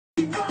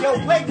Yo,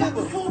 play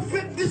Goober.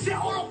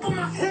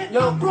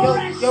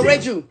 Yo,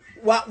 Rachel.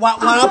 While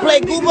I play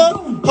Goober,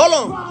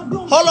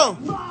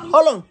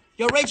 hold on.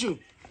 Yo, Rachel,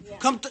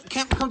 come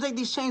take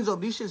these chains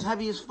off. These shit's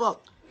heavy as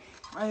fuck.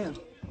 Right here.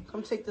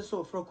 Come take this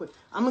off real quick.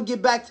 I'm gonna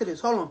get back to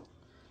this. Hold on.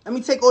 Let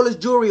me take all this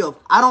jewelry off.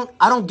 I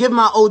don't give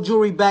my old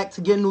jewelry back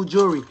to get new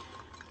jewelry.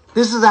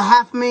 This is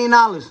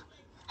 $500,000.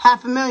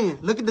 $500,000.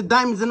 Look at the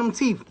diamonds in them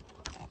teeth.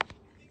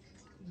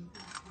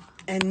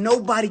 And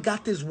nobody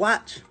got this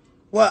watch.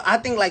 Well, I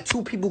think like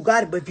 2 people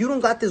got it. But if you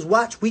don't got this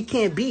watch, we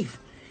can't beef.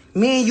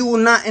 Me and you are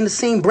not in the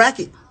same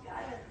bracket.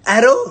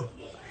 At all.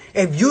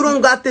 If you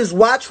don't got this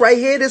watch right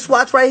here, this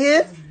watch, over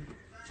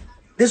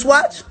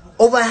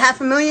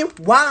 $500,000,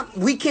 why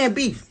we can't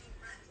beef?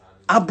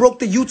 I broke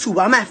the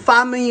YouTube. I'm at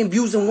 5 million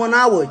views in 1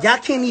 hour. Y'all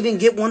can't even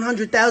get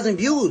 100,000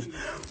 views.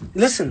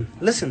 Listen.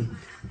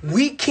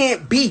 We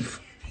can't beef.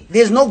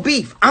 There's no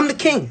beef. I'm the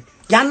king.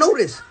 Y'all know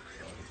this.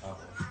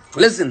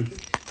 Listen.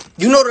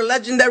 You know the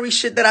legendary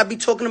shit that I be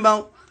talking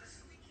about?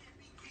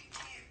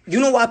 You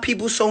know why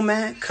people so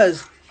mad?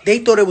 Because they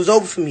thought it was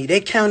over for me.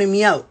 They counted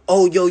me out.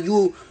 Oh,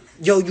 you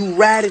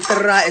ratted.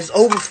 It's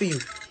over for you.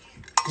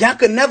 Y'all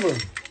could never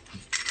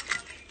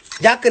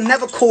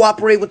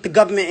cooperate with the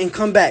government and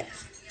come back.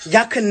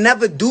 Y'all could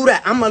never do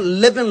that. I'm a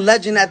living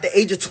legend at the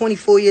age of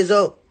 24 years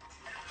old.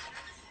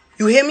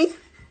 You hear me?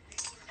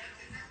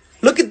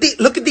 Look at these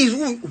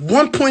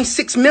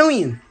 1.6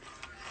 million.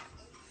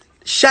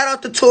 Shout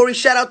out to Tory,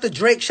 shout out to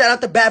Drake, shout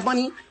out to Bad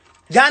Bunny.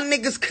 Y'all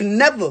niggas can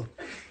never.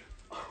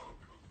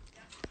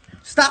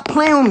 Stop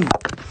playing with me.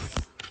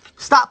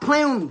 Stop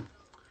playing with me.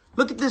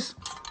 Look at this.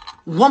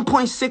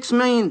 1.6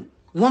 million.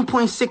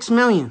 1.6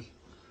 million.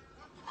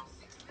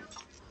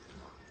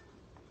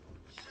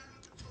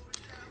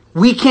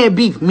 We can't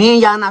beef. Me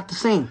and y'all not the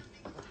same.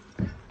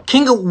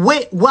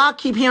 Why I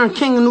keep hearing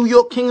King of New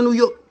York, King of New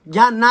York.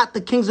 Y'all not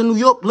the kings of New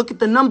York. Look at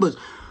the numbers.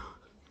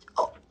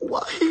 Oh,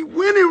 why he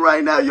winning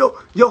right now, yo?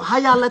 Yo, how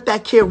y'all let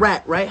that kid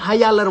rat, right? How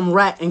y'all let him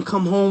rat and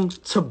come home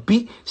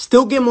to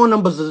still get more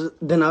numbers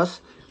than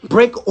us,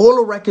 break all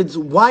the records?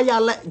 Why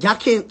y'all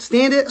can't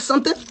stand it or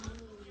something?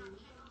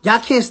 Y'all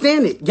can't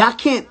stand it. Y'all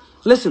can't,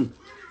 listen,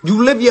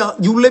 you live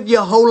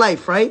your whole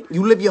life, right?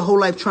 You live your whole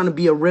life trying to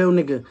be a real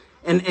nigga.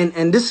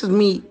 And this is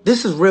me,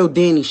 this is real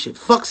Danny shit.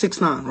 Fuck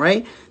 6ix9ine,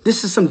 right?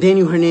 This is some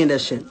Daniel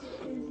Hernandez shit.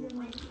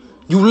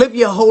 You live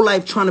your whole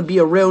life trying to be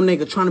a real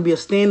nigga, trying to be a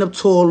stand-up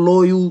tall,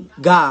 loyal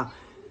guy.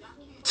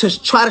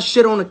 To try to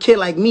shit on a kid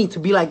like me, to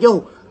be like,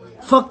 yo,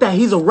 fuck that,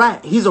 he's a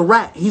rat, he's a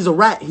rat, he's a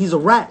rat, he's a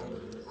rat.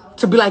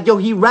 To be like, yo,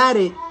 he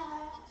ratted.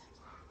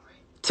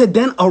 To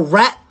then a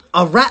rat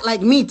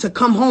like me to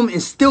come home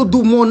and still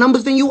do more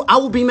numbers than you, I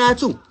would be mad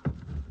too.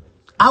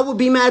 I would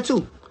be mad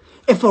too.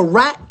 If a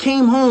rat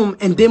came home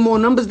and did more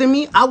numbers than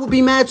me, I would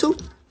be mad too.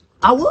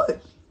 I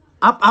would.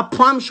 I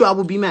promise you I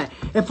would be mad.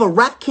 If a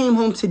rat came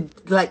home to,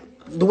 like,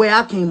 the way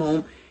I came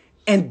home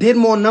and did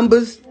more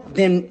numbers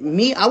than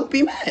me, I would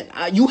be mad.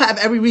 You have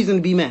every reason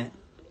to be mad.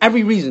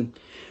 Every reason.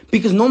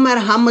 Because no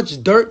matter how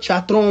much dirt y'all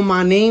throw on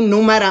my name,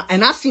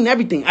 and I've seen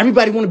everything.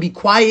 Everybody want to be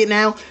quiet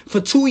now. For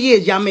 2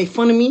 years, y'all made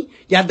fun of me.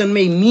 Y'all done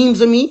made memes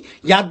of me.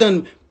 Y'all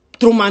done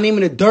threw my name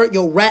in the dirt.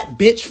 Yo, rat,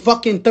 bitch,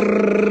 fucking.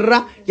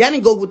 Y'all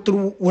didn't go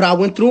through what I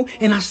went through.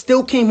 And I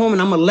still came home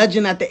and I'm a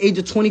legend at the age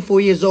of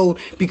 24 years old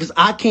because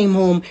I came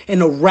home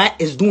and a rat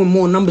is doing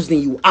more numbers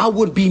than you. I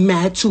would be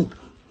mad too.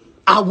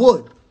 I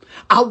would.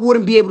 I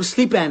wouldn't be able to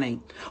sleep at night.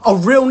 A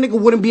real nigga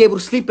wouldn't be able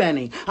to sleep at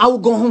night. I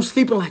would go home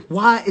sleeping like,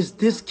 why is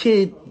this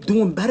kid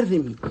doing better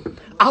than me?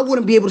 I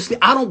wouldn't be able to sleep.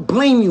 I don't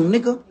blame you,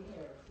 nigga.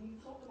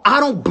 I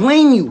don't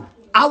blame you.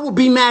 I would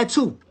be mad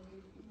too.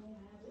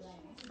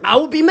 I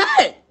would be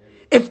mad.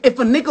 If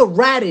a nigga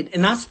ratted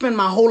and I spent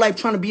my whole life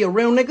trying to be a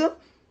real nigga,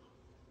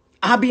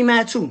 I'd be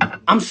mad too.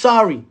 I'm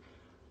sorry.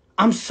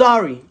 I'm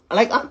sorry.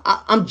 Like,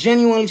 I'm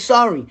genuinely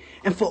sorry.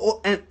 And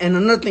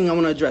another thing I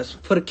want to address.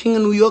 For the King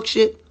of New York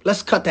shit,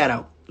 let's cut that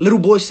out. Little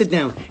boy, sit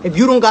down. If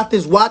you don't got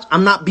this watch,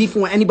 I'm not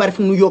beefing with anybody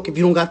from New York if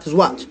you don't got this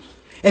watch.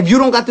 If you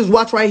don't got this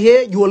watch right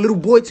here, you a little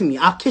boy to me.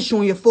 I'll kiss you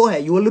on your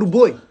forehead. You a little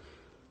boy.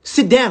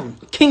 Sit down.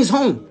 King's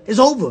home. It's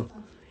over.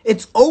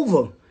 It's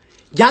over.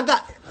 Y'all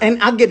got,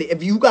 and I get it.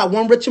 If you got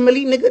one Richard Mille,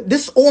 nigga,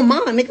 this all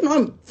mine, nigga. No,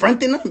 I'm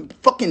fronting, I'm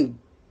fucking,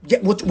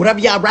 whatever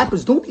y'all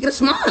rappers do, nigga,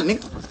 that's mine,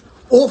 nigga.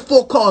 All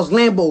 4 cars,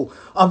 Lamborghini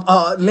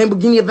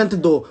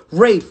Aventador,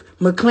 Wraith,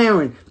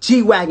 McLaren,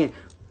 G-Wagon.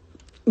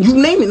 You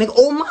name it, nigga.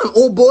 All mine,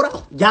 all bought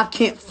out. Y'all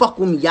can't fuck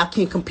with me. Y'all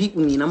can't compete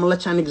with me. And I'm going to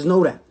let y'all niggas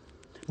know that.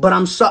 But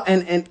I'm sorry.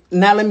 And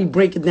now let me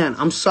break it down.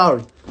 I'm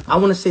sorry. I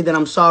want to say that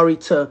I'm sorry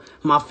to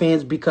my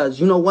fans because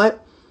you know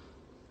what?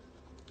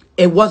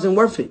 It wasn't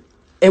worth it.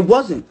 It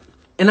wasn't.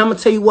 And I'm going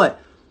to tell you what.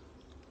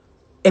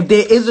 If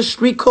there is a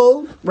street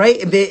code, right?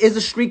 If there is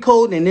a street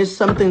code and there's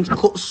something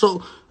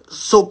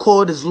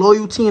so-called as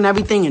loyalty and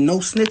everything and no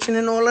snitching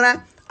and all of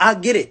that, I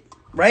get it,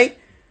 right?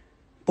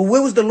 But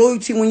where was the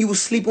loyalty when you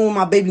was sleeping with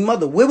my baby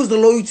mother? Where was the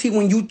loyalty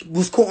when you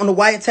was caught on the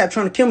wiretap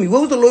trying to kill me? Where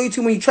was the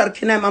loyalty when you tried to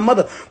kidnap my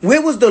mother?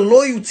 Where was the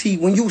loyalty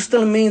when you was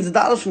stealing millions of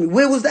dollars from me?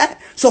 Where was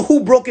that? So who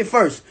broke it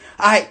first?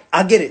 I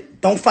get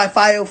it. Don't fight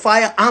fire with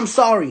fire. I'm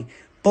sorry.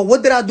 But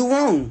what did I do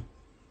wrong?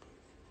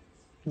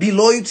 Be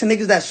loyal to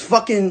niggas that's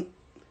fucking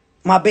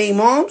my baby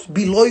moms?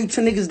 Be loyal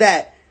to niggas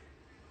that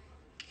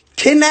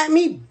kidnap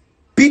me?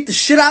 Beat the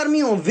shit out of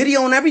me on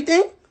video and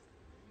everything?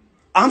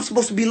 I'm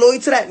supposed to be loyal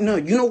to that? No,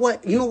 you know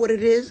what? You know what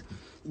it is?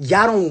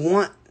 Y'all don't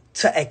want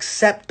to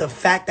accept the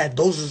fact that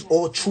those is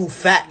all true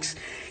facts.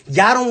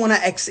 Y'all don't want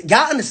to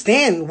y'all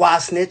understand why I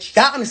snitch.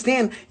 Y'all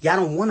understand. Y'all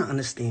don't want to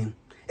understand.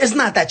 It's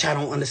not that y'all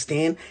don't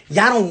understand.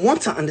 Y'all don't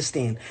want to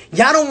understand.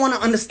 Y'all don't want to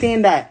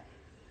understand that,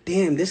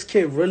 damn, this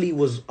kid really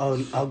was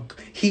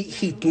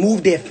he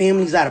moved their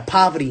families out of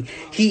poverty.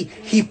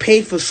 He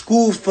paid for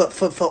schools for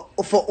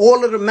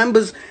all of the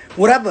members,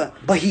 whatever,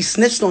 but he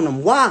snitched on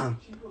them. Why?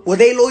 Were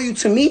they loyal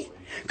to me?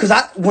 Cause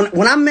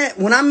when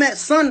I met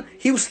son,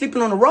 he was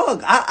sleeping on the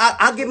rug.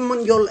 I give him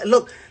money. Yo,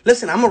 look,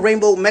 listen, I'm a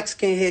rainbow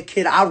Mexican hair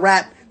kid. I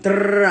rap.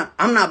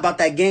 I'm not about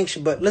that gang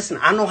shit, but listen,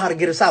 I know how to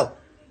get us out.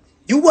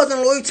 You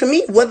wasn't loyal to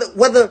me,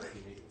 whether,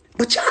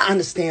 but y'all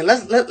understand.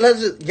 Let's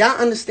just, y'all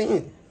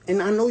understand,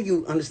 and I know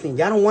you understand.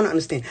 Y'all don't want to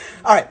understand.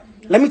 All right,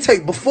 let me tell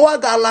you. Before I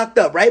got locked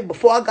up, right?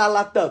 Before I got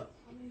locked up,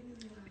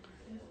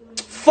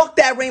 fuck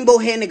that rainbow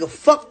hair nigga.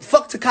 Fuck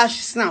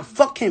 6ix9ine.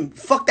 Fuck him.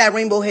 Fuck that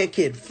rainbow hair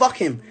kid. Fuck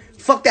him.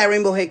 Fuck that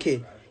rainbow hair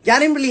kid. Y'all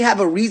didn't really have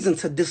a reason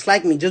to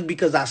dislike me just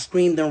because I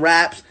screamed in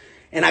raps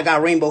and I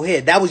got rainbow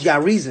hair. That was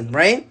y'all reason,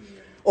 right?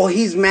 Or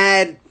he's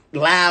mad,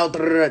 loud.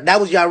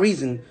 That was y'all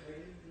reason.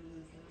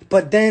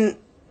 But then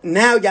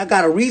now y'all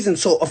got a reason.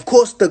 So of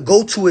course the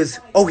go-to is,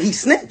 oh, he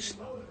snitched.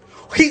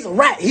 He's a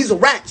rat. He's a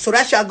rat. So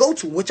that's y'all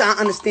go-to, which I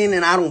understand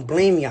and I don't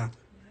blame y'all.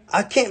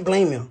 I can't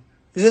blame y'all.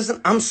 Listen,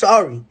 I'm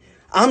sorry.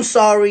 I'm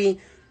sorry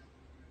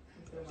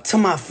to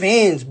my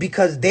fans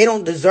because they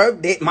don't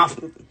deserve that.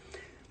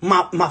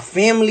 My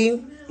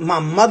family, my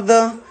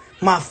mother,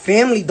 my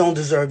family don't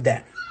deserve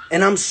that.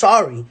 And I'm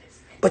sorry.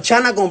 But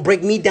y'all not gonna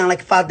break me down like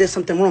if I did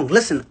something wrong.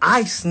 Listen,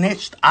 I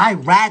snitched. I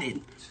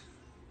ratted.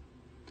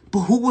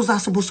 But who was I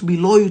supposed to be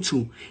loyal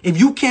to? If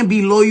you can't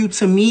be loyal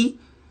to me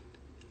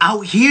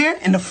out here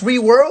in the free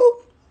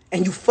world,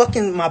 and you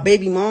fucking my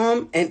baby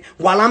mom, and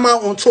while I'm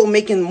out on tour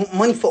making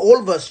money for all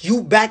of us,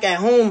 you back at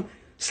home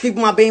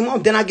sleeping with my baby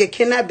mom, then I get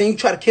kidnapped, then you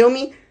try to kill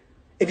me?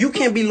 If you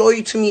can't be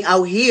loyal to me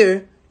out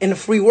here in the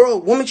free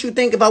world, what makes you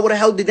think if I would have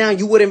held it down,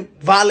 you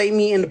wouldn't violate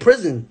me in the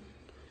prison?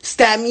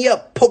 Stab me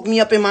up, poke me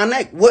up in my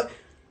neck. What?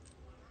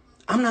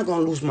 I'm not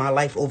gonna lose my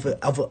life over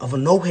a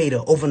no hater,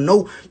 over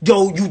no,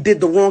 yo, you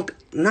did the wrong.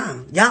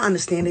 Nah, y'all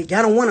understand it.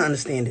 Y'all don't want to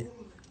understand it.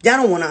 Y'all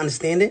don't want to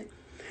understand it.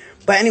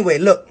 But anyway,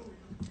 look,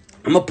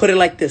 I'm gonna put it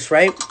like this,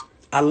 right?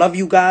 I love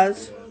you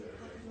guys.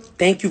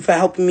 Thank you for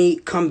helping me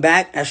come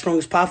back as strong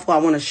as possible. I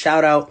want to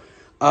shout out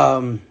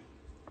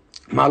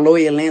my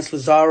lawyer, Lance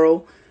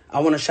Lazaro. I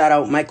want to shout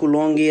out Michael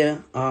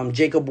Longier,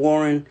 Jacob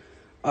Warren.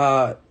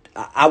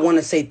 I want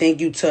to say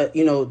thank you to,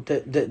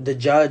 the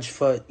judge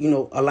for,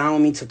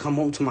 allowing me to come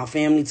home to my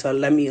family, to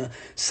let me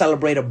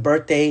celebrate a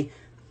birthday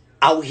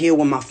out here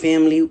with my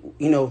family,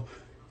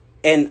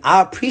 and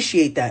I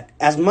appreciate that.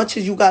 As much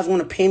as you guys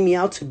want to pay me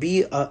out to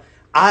be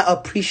I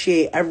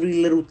appreciate every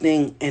little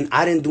thing, and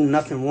I didn't do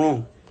nothing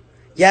wrong.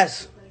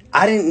 Yes,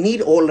 I didn't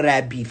need all of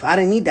that beef. I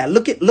didn't need that.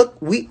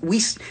 Look, we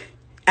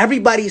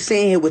everybody's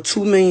saying here with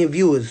 2 million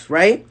viewers,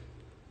 right?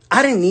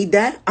 I didn't need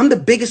that. I'm the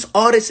biggest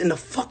artist in the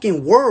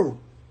fucking world.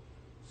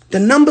 The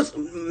numbers,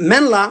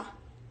 men lie,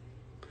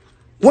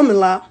 women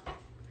lie,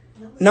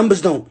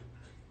 numbers don't.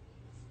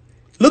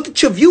 Look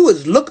at your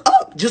viewers. Look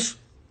up. Just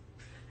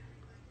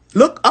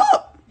look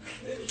up.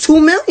 2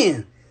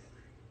 million.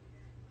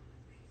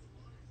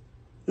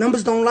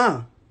 Numbers don't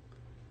lie.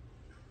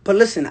 But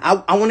listen, I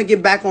want to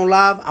get back on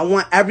live. I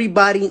want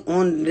everybody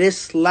on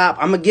this live.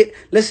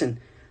 Listen,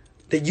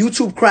 the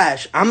YouTube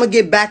crash. I'm going to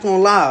get back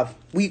on live.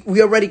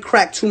 We already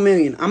cracked 2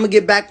 million. I'm going to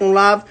get back on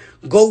live.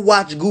 Go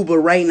watch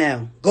Gooba right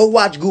now. Go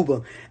watch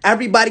Gooba.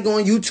 Everybody go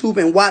on YouTube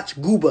and watch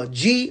Gooba.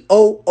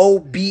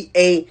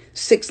 Gooba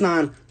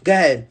 6ix9ine. Go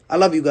ahead. I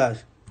love you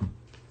guys.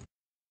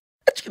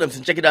 Check it up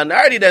and check it out.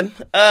 Alrighty then.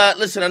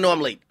 Listen, I know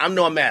I'm late. I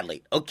know I'm mad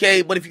late.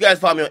 Okay, but if you guys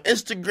follow me on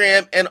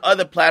Instagram and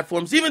other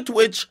platforms, even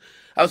Twitch,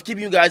 I was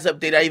keeping you guys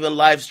updated. I even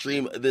live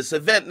stream this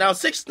event. Now,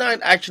 6ix9ine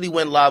actually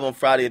went live on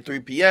Friday at 3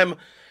 p.m.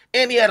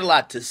 and he had a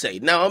lot to say.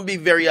 Now, I'm gonna be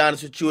very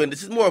honest with you, and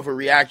this is more of a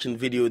reaction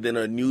video than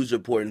a news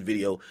reporting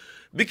video,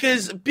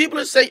 because people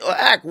are saying, "Oh,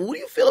 Ak, what do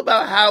you feel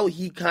about how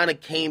he kind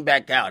of came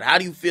back out? How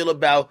do you feel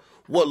about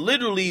what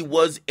literally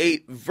was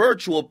a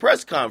virtual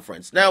press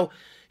conference?" Now,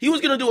 he was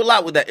going to do a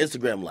lot with that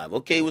Instagram live,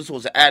 okay? He was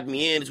supposed to add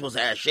me in. He was supposed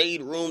to add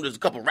Shade Room. There's a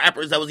couple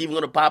rappers that was even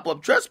going to pop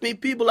up. Trust me,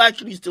 people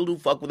actually still do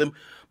fuck with him.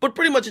 But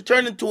pretty much it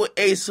turned into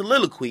a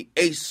soliloquy,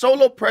 a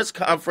solo press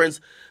conference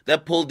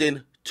that pulled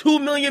in 2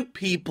 million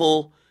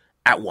people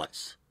at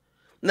once.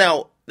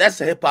 Now,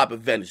 that's a hip-hop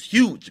event. It's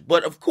huge.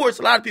 But, of course,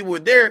 a lot of people were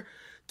there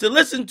to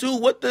listen to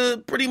what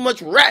the pretty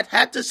much rat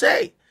had to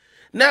say.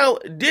 Now,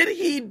 did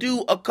he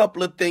do a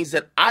couple of things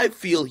that I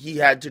feel he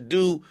had to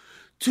do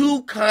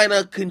to kind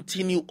of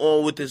continue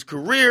on with his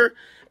career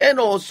and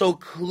also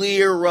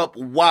clear up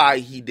why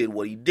he did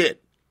what he did?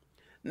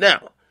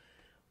 Now,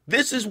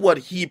 This is what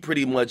he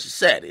pretty much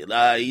said.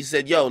 He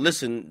said, yo,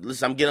 listen,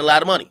 I'm getting a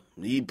lot of money.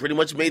 He pretty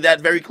much made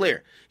that very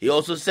clear. He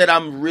also said,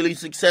 I'm really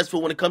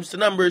successful when it comes to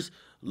numbers.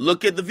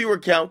 Look at the viewer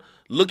count.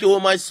 Look at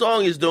what my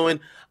song is doing.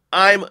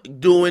 I'm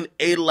doing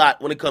a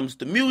lot when it comes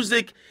to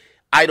music.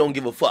 I don't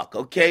give a fuck,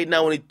 okay?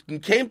 Now, when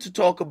it came to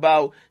talk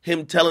about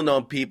him telling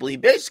on people, he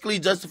basically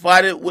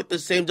justified it with the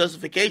same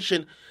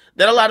justification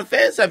that a lot of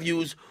fans have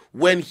used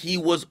when he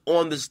was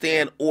on the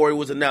stand or it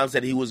was announced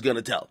that he was going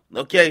to tell,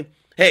 okay?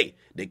 Hey,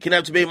 they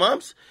kidnapped your baby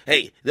moms.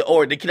 Hey,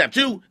 or they kidnapped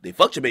you. They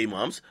fucked your baby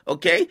moms,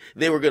 okay?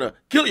 They were going to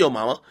kill your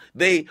mama.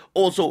 They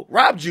also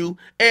robbed you,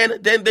 and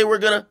then they were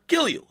going to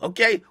kill you,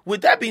 okay?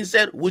 With that being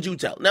said, would you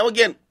tell? Now,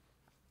 again,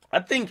 I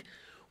think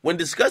when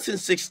discussing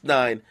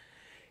 6ix9ine,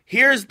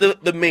 here's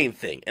the main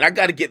thing, and I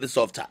got to get this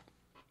off top.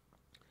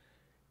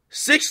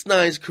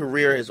 6ix9ine's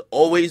career has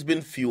always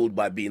been fueled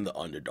by being the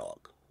underdog.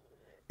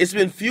 It's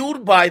been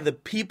fueled by the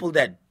people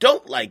that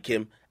don't like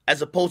him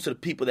as opposed to the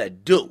people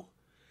that do.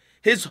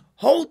 His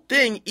whole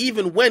thing,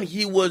 even when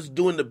he was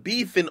doing the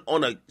beefing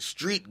on a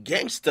street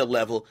gangster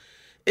level,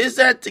 is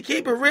that, to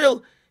keep it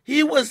real,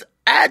 he was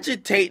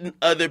agitating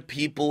other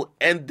people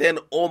and then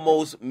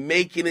almost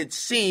making it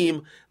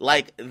seem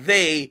like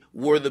they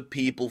were the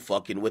people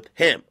fucking with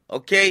him,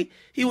 okay?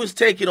 He was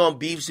taking on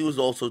beefs. He was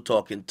also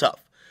talking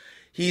tough.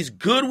 He's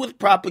good with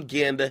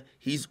propaganda.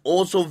 He's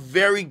also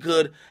very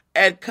good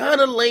at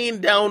kind of laying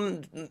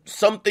down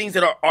some things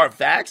that are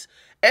facts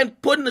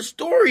and putting a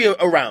story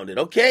around it,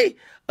 okay?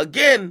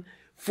 Again,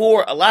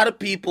 for a lot of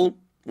people,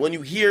 when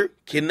you hear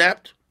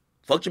kidnapped,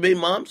 fucked your baby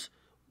moms,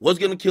 was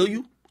going to kill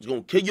you, was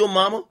going to kill your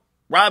mama,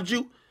 robbed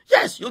you,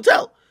 yes, you'll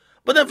tell.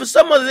 But then for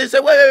some others, they say,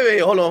 wait,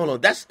 hold on.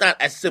 That's not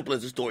as simple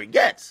as the story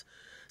gets.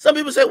 Some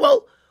people say,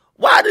 well,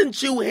 why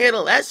didn't you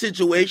handle that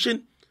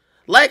situation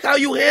like how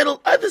you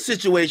handled other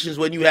situations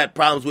when you had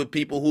problems with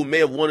people who may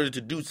have wanted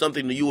to do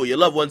something to you or your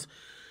loved ones?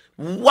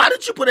 Why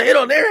didn't you put a hit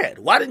on their head?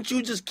 Why didn't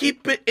you just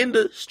keep it in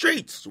the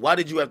streets? Why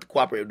did you have to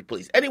cooperate with the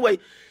police? Anyway,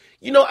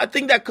 I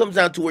think that comes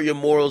down to where your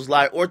morals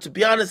lie. Or to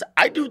be honest,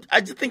 I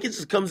just think it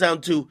just comes down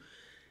to,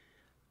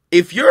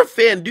 if you're a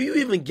fan, do you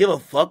even give a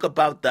fuck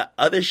about the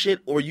other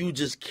shit, or you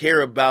just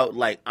care about,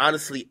 like,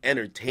 honestly,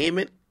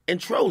 entertainment and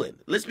trolling?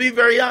 Let's be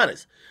very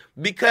honest.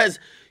 Because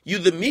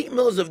the Meek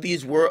Mills of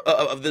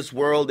this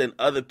world and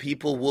other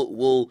people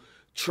will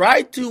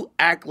try to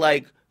act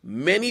like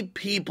many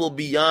people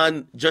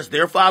beyond just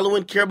their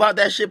following care about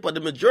that shit, but the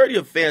majority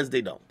of fans,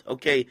 they don't,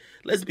 okay?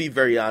 Let's be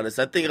very honest.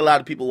 I think a lot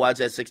of people watch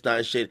that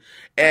 6ix9ine shit,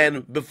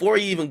 and before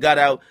he even got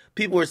out,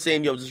 people were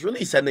saying, yo, just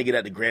release that nigga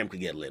that the gram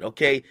could get lit,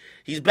 okay?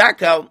 He's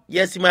back out.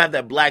 Yes, he might have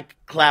that black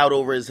cloud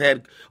over his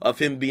head of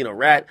him being a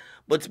rat,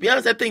 but to be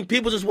honest, I think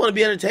people just want to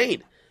be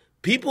entertained.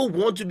 People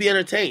want to be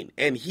entertained,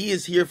 and he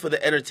is here for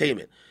the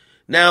entertainment.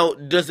 Now,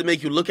 does it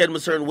make you look at him a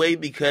certain way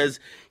because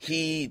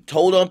he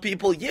told on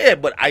people? Yeah,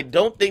 but I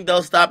don't think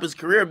they'll stop his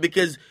career,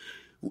 because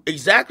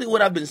exactly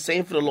what I've been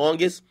saying for the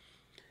longest,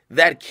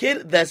 that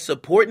kid that's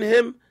supporting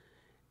him,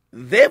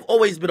 they've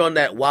always been on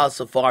that wild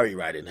safari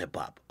ride in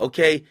hip-hop,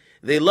 okay?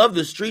 They love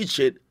the street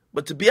shit,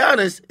 but to be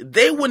honest,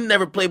 they would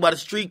never play by the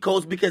street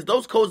codes because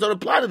those codes don't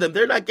apply to them.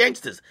 They're not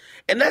gangsters.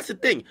 And that's the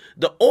thing.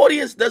 The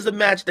audience doesn't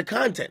match the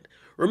content.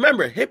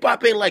 Remember,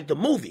 hip-hop ain't like the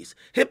movies.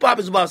 Hip-hop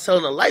is about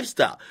selling a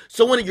lifestyle.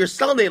 So when you're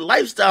selling a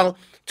lifestyle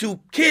to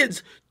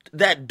kids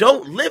that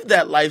don't live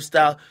that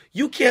lifestyle,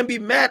 you can't be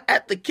mad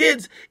at the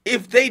kids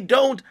if they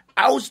don't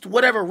oust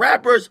whatever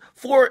rappers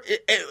for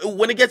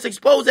when it gets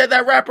exposed that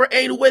that rapper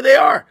ain't who they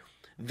are.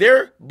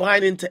 They're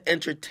buying into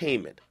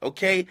entertainment,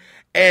 okay?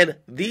 And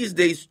these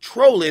days,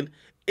 trolling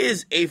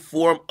is a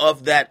form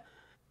of that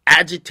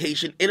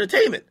agitation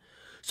entertainment.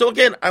 So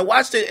again, I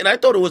watched it and I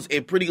thought it was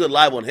a pretty good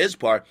live on his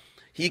part.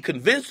 He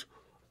convinced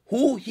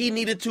who he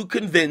needed to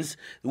convince,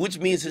 which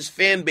means his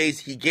fan base.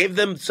 He gave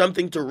them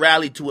something to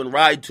rally to and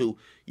ride to.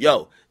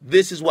 Yo,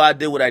 this is why I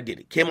did what I did.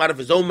 It came out of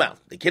his own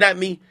mouth. They kidnapped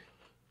me,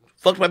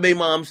 fucked my baby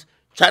moms,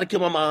 tried to kill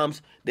my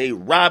moms. They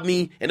robbed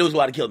me, and it was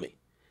about to kill me.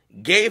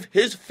 Gave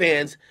his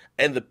fans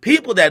and the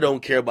people that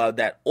don't care about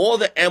that all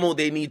the ammo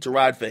they need to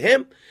ride for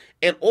him.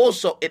 And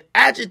also, it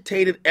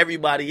agitated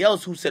everybody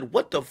else who said,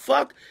 what the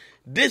fuck?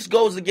 This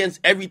goes against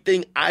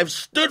everything I've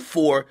stood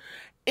for,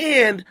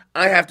 and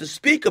I have to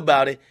speak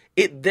about it.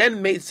 It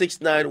then made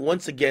 6ix9ine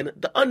once again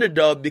the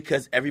underdog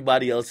because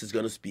everybody else is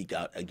going to speak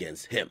out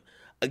against him.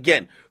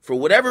 Again, for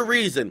whatever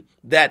reason,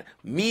 that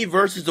me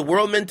versus the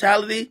world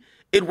mentality,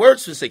 it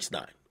works for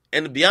 6ix9ine.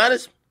 And to be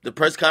honest, the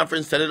press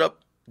conference set it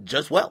up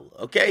just well,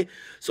 okay?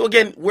 So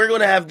again, we're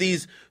going to have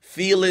these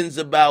feelings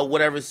about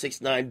whatever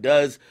 6ix9ine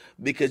does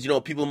because,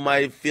 people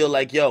might feel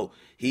like, yo,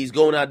 he's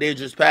going down a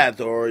dangerous path,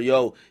 or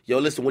yo,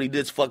 listen, what he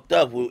did's fucked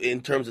up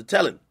in terms of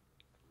telling.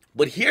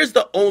 But here's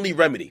the only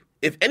remedy.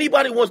 If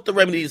anybody wants the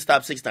remedy to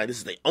stop 6ix9ine, this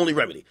is the only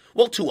remedy.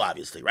 Well, two,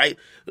 obviously, right?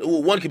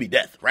 One could be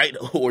death, right?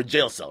 Or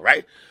jail cell,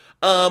 right?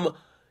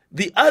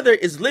 The other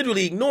is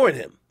literally ignoring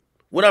him.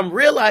 What I'm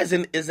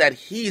realizing is that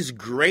he's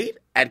great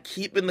at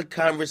keeping the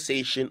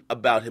conversation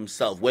about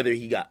himself, whether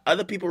he got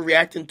other people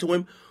reacting to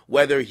him,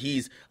 whether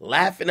he's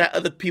laughing at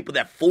other people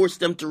that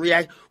forced them to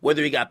react,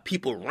 whether he got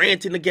people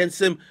ranting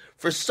against him.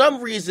 For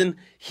some reason,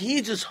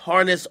 he just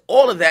harnessed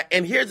all of that.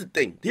 And here's the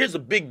thing. Here's a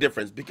big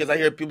difference, because I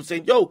hear people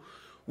saying, yo,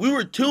 we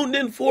were tuned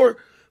in for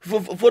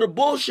the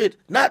bullshit,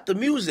 not the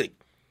music.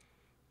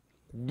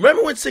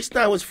 Remember when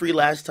 6ix9ine was free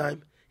last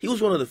time? He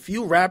was one of the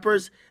few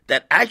rappers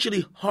that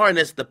actually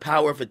harnessed the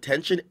power of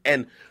attention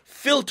and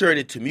filtered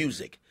it to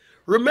music.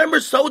 Remember,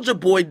 Soulja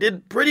Boy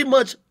did pretty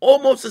much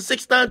almost a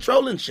 6ix9ine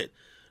trolling shit.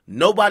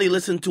 Nobody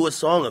listened to a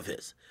song of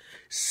his.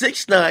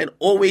 6ix9ine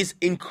always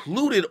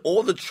included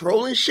all the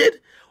trolling shit,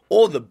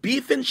 all the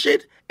beefing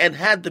shit, and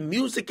had the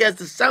music as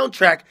the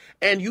soundtrack,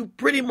 and you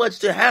pretty much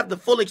to have the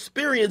full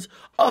experience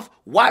of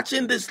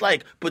watching this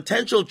like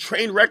potential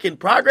train wreck in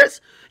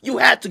progress, you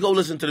had to go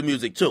listen to the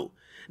music too.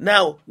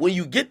 Now, when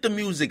you get the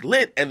music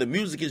lit and the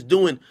music is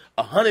doing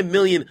 100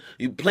 million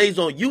plays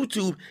on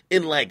YouTube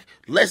in like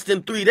less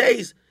than 3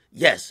 days,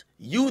 yes,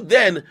 you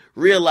then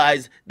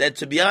realize that,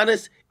 to be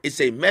honest,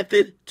 it's a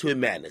method to a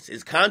madness.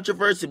 It's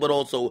controversy, but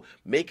also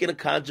making a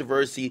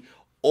controversy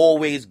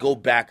always go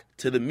back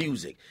to the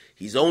music.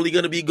 He's only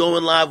going to be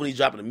going live when he's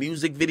dropping a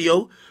music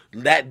video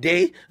that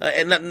day.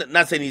 And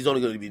not saying he's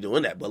only going to be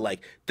doing that, but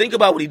like, think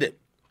about what he did.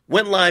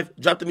 Went live,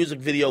 dropped the music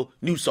video,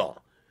 new song.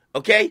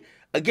 Okay?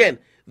 Again,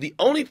 the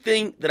only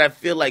thing that I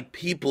feel like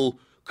people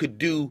could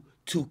do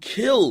to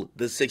kill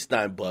the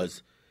 6ix9ine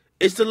buzz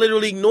is to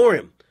literally ignore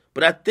him.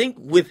 But I think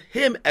with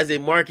him as a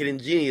marketing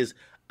genius,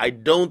 I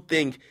don't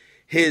think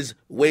his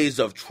ways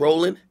of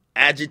trolling,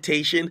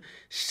 agitation,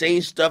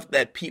 saying stuff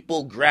that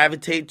people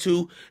gravitate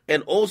to,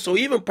 and also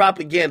even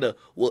propaganda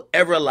will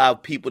ever allow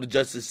people to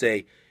just to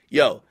say,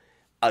 yo,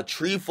 a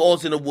tree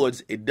falls in the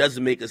woods, it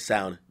doesn't make a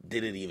sound,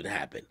 didn't even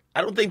happen.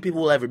 I don't think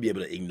people will ever be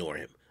able to ignore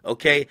him,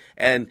 okay?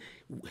 And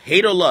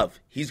hate or love,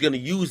 he's going to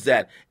use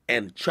that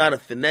and try to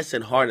finesse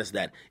and harness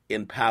that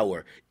in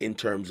power in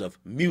terms of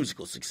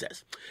musical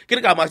success. Get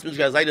a comment,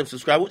 guys, like them,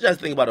 subscribe. What you guys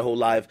think about the whole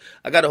live?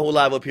 I got a whole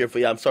live up here for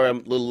you. I'm sorry I'm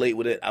a little late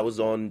with it. I was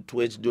on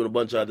Twitch doing a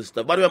bunch of other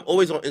stuff. By the way, I'm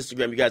always on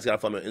Instagram. You guys got to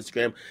follow me on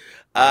Instagram.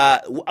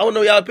 I want to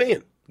know y'all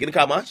opinion. Get a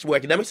comment.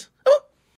 Akademiks.